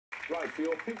Right, for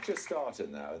your picture starter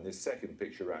now, in this second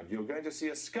picture round, you're going to see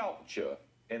a sculpture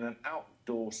in an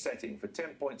outdoor setting. For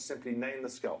 10 points, simply name the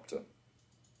sculptor.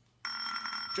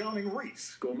 Jarling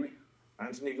Rees. Gormley.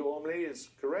 Anthony Gormley is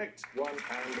correct. One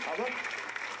and other.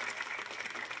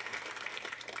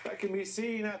 That can be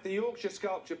seen at the Yorkshire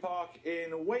Sculpture Park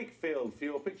in Wakefield. For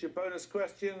your picture bonus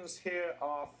questions, here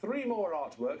are 3 more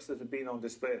artworks that have been on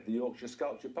display at the Yorkshire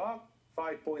Sculpture Park.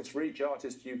 5 points for each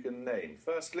artist you can name.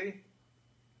 Firstly,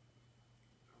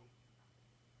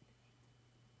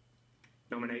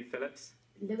 Nominate Phillips.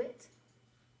 Lewitt.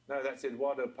 no, that's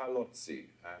Edoardo Palozzi.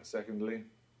 And secondly,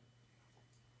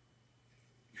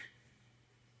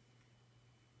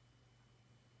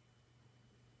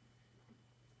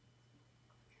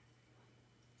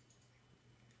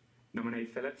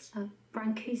 Nominate Phillips.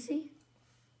 Brancusi.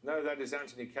 no, that is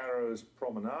Anthony Caro's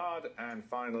Promenade. And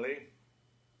finally,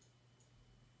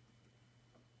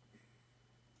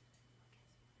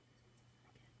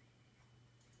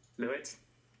 Lewitt.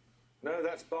 no,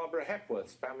 that's Barbara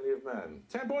Hepworth's Family of Man.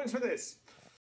 10 points for this.